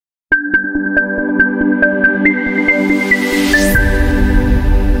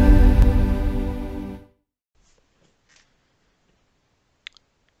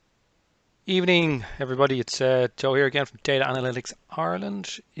Evening, everybody. It's Joe here again from Data Analytics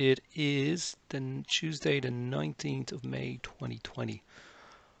Ireland. It is Tuesday, the 19th of May 2020.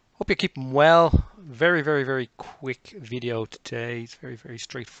 Hope you're keeping well. Very quick video today. It's very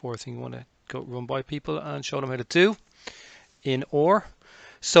straightforward thing you want to go run by people and show them how to do in OR.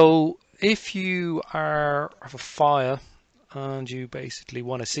 So if you have a file and you basically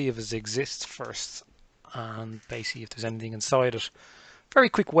want to see if it exists first and basically if there's anything inside it. Very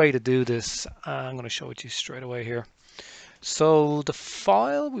quick way to do this. I'm going to show it to you straight away here. So the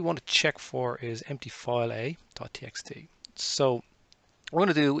file we want to check for is empty file a.txt. So what we're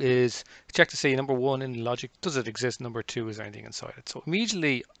going to do is check to see, number one, in logic, does it exist? Number two, is there anything inside it? So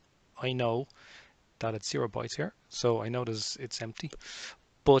immediately I know that it's 0 bytes here. So I know it's empty,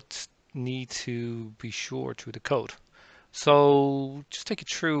 but need to be sure through the code. So just take you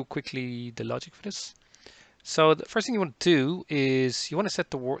through quickly the logic for this. So the first thing you want to do is you want to set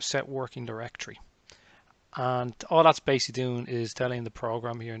the set working directory, and all that's basically doing is telling the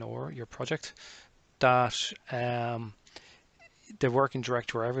program here in OR, your project, that the working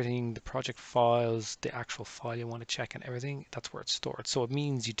directory, everything, the project files, the actual file you want to check and everything, that's where it's stored. So it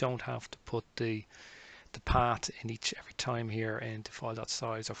means you don't have to put the path in every time here into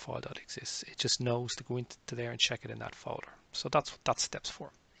file.size or file.exists. It just knows to go into there and check it in that folder. So that's what that steps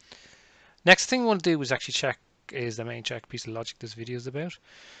for. Next thing we want to do is actually check is the main check piece of logic this video is about.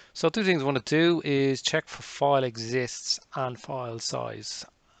 So two things we want to do is check for file exists and file size.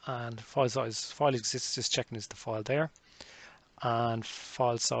 And file exists, just checking is the file there. And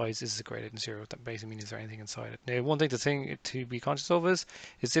file size is greater than 0. That basically means is there anything inside it. Now, one thing to be conscious of is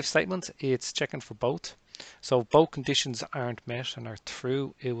if statement. It's checking for both. So if both conditions aren't met and are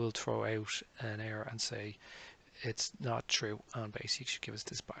true, it will throw out an error and say it's not true, and basically should give us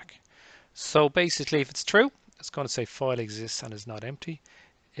this back. So basically, if it's true, it's going to say file exists and is not empty.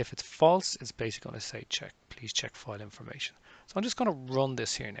 If it's false, it's basically going to say please check file information. So I'm just going to run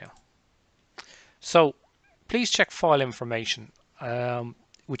this here now. So please check file information,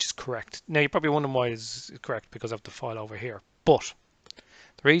 which is correct. Now you're probably wondering why it's correct, because of the file over here. But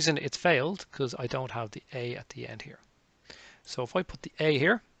the reason it's failed because I don't have the A at the end here. So if I put the A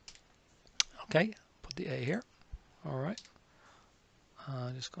here, okay, put the A here. All right.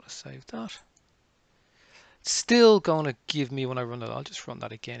 I'm just going to save that. It's still going to give me, when I run it, I'll just run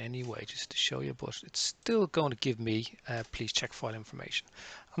that again anyway, just to show you, but it's still going to give me, please check file information.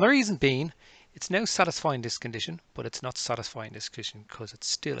 And the reason being, it's now satisfying this condition, but it's not satisfying this condition because it's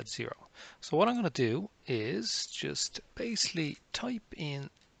still at 0. So what I'm going to do is just basically type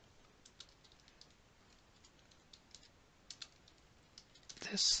in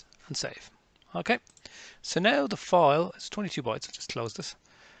this and save. Okay, so now the file is 22 bytes. I'll just close this.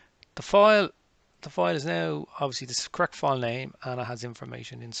 The file is now obviously this correct file name, and it has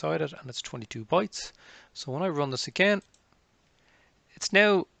information inside it, and it's 22 bytes. So when I run this again, it's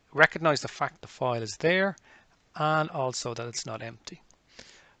now recognized the fact the file is there and also that it's not empty.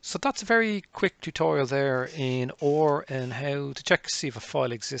 So that's a very quick tutorial there in OR and how to check to see if a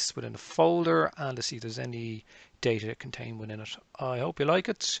file exists within a folder and to see if there's any data contained within it. I hope you like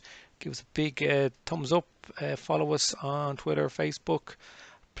it. Give us a big thumbs up. Follow us on Twitter, Facebook.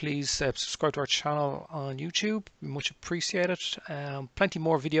 Please subscribe to our channel on YouTube. We much appreciate it. Plenty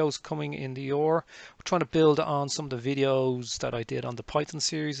more videos coming in the OR. We're trying to build on some of the videos that I did on the Python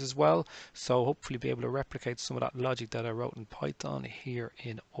series as well. So hopefully be able to replicate some of that logic that I wrote in Python here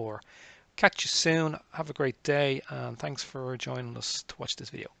in OR. Catch you soon. Have a great day, and thanks for joining us to watch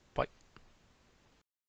this video.